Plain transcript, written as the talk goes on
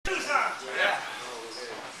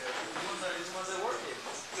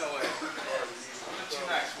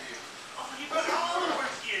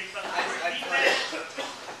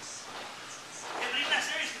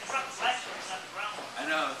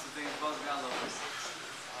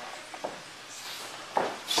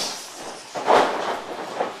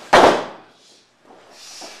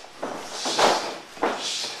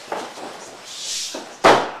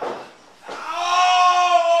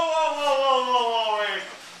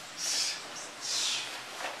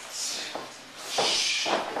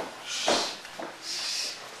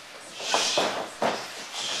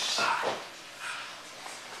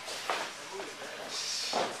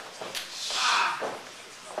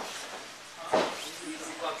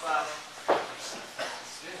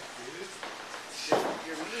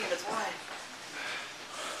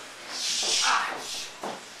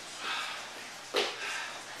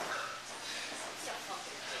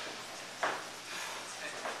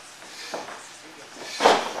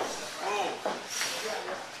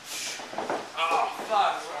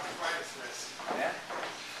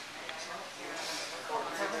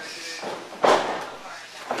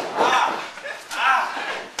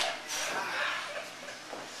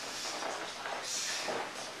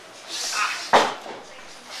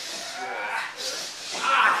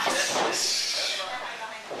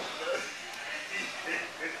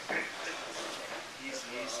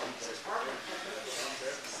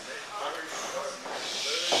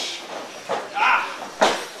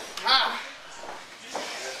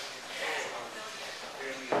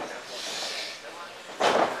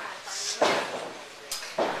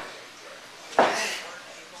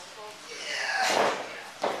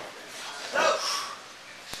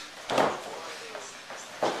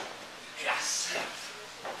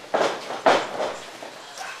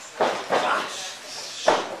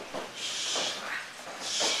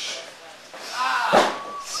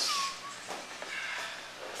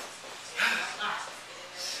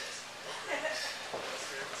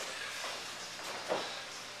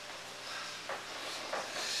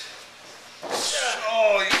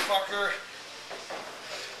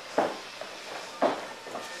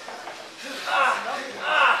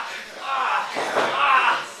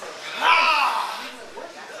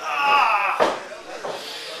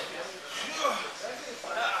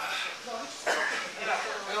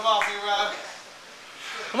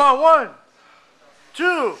Come on, 1,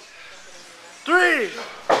 2, 3.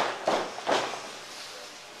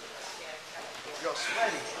 You're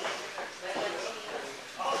sweaty.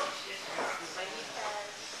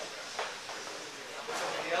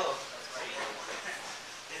 Yellow.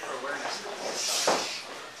 For awareness.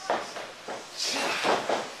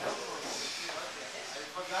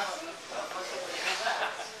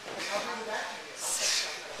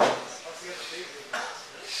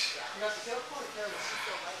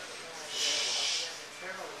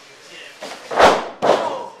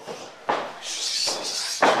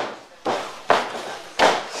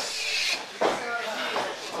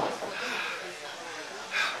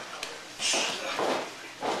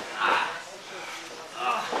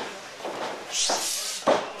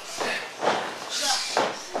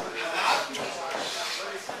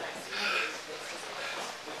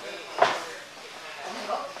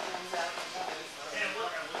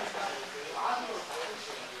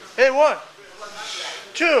 Hey, 1,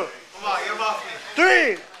 2, Come on, get him off me.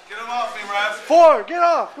 3, Get him off me, Rev. 4. Get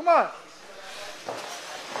off. Come on.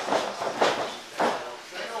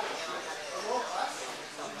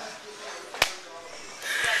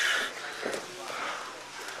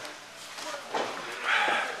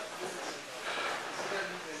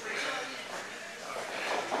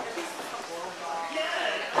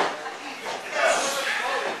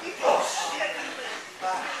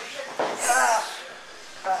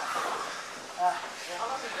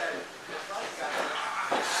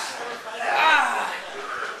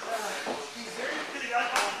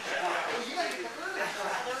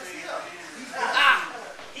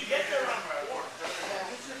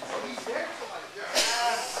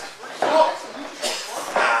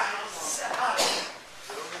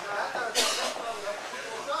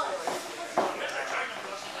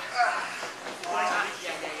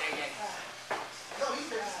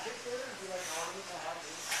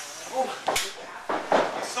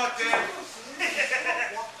 Sucked in. Hey,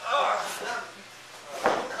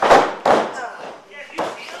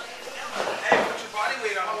 put your body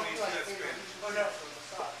weight on when you do that spin. Oh, no.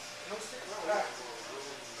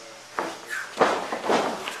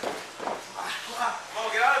 Come on,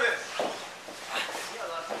 get out of it.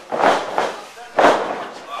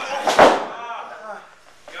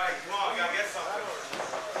 Come on, you gotta get something.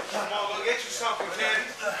 Come on, go get you something, kid.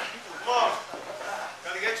 Come on.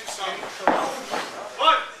 Gotta get you something. 1,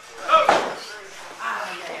 2.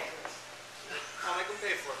 I'll make him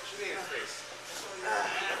pay for it. Put your knee in his face.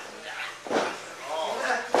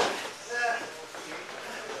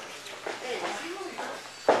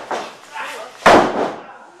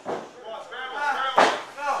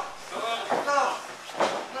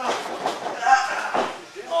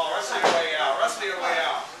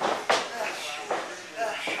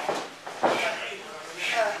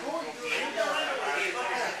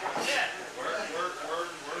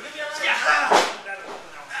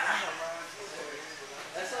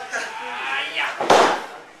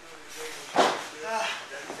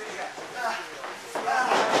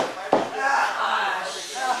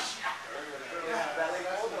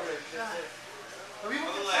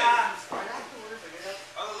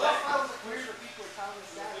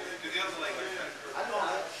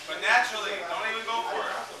 But naturally, don't even go for it.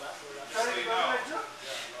 Just so you know.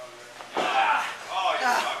 Oh, you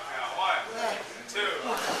suck now. 1, 2.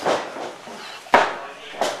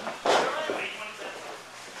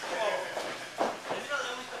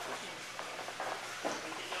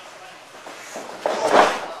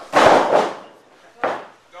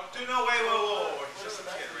 Don't do no way, whoa. He's just a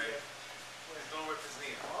kid, right? Don't rip his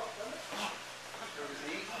knee out.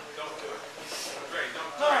 Don't do it. Great,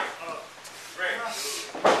 don't do it. Great.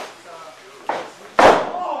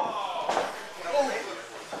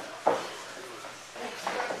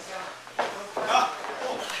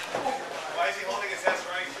 Why is he holding his head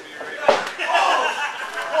right to me right now?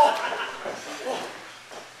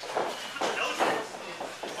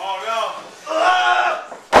 Oh no.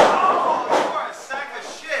 You are a sack of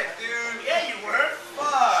shit, dude.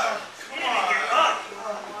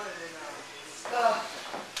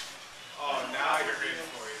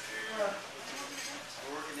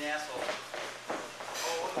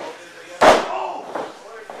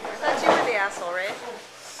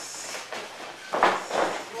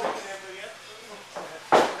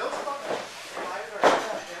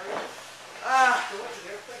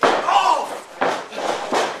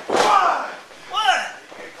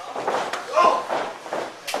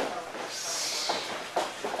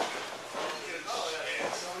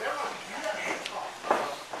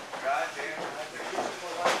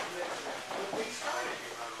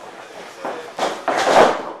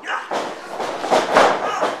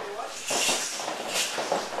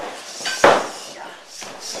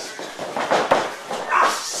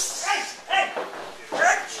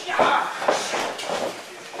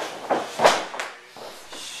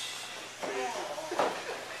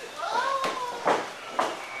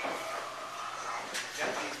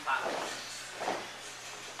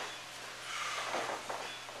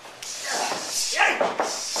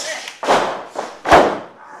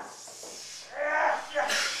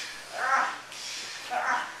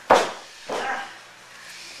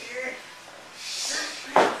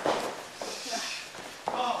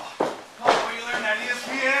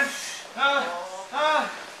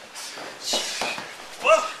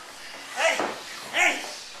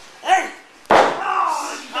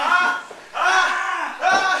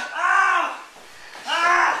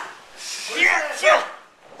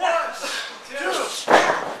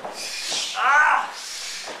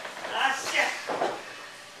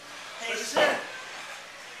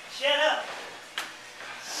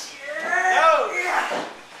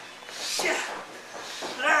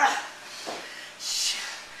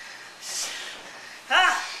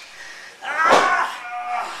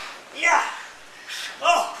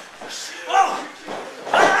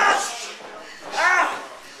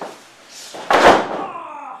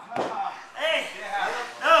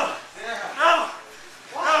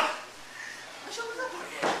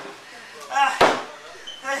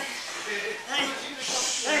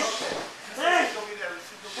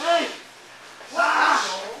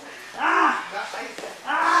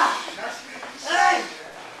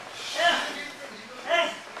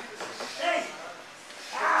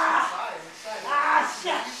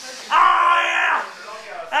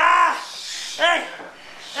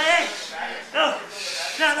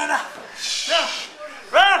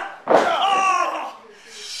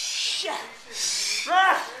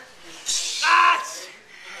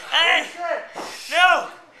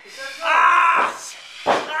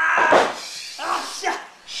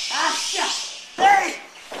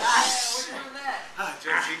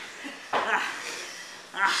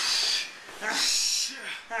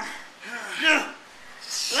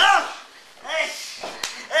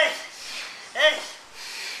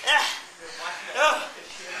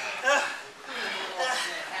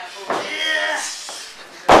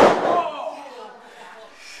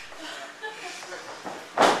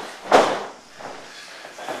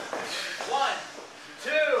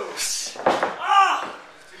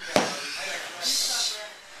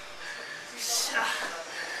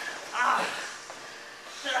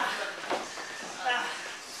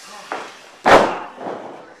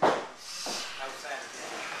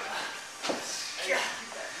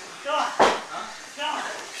 Go on. Go on.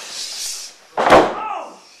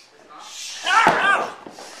 Oh! Ow!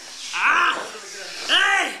 Ah!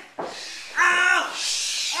 Hey! Ow!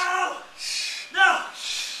 Ow! No!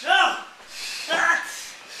 No! Ah!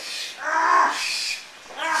 Ah!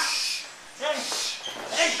 Ah! Hey!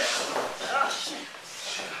 Hey! Oh, shit!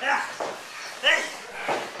 Ah! Hey!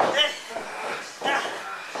 Hey! Ah!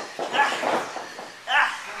 Ah! Ah!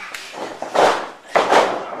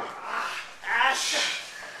 Ah! Shit!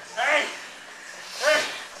 Hey! Hey!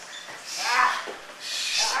 Ah!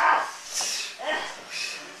 Ah! Eh!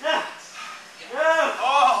 Ah! No!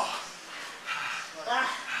 Oh! Ah!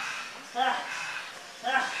 Ah!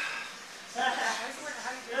 Ah!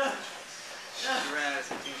 You ran out of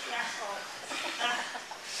Santino.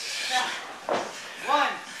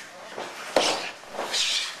 One.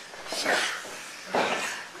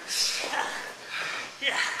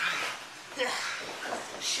 Yeah. Yeah.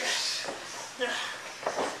 Shit.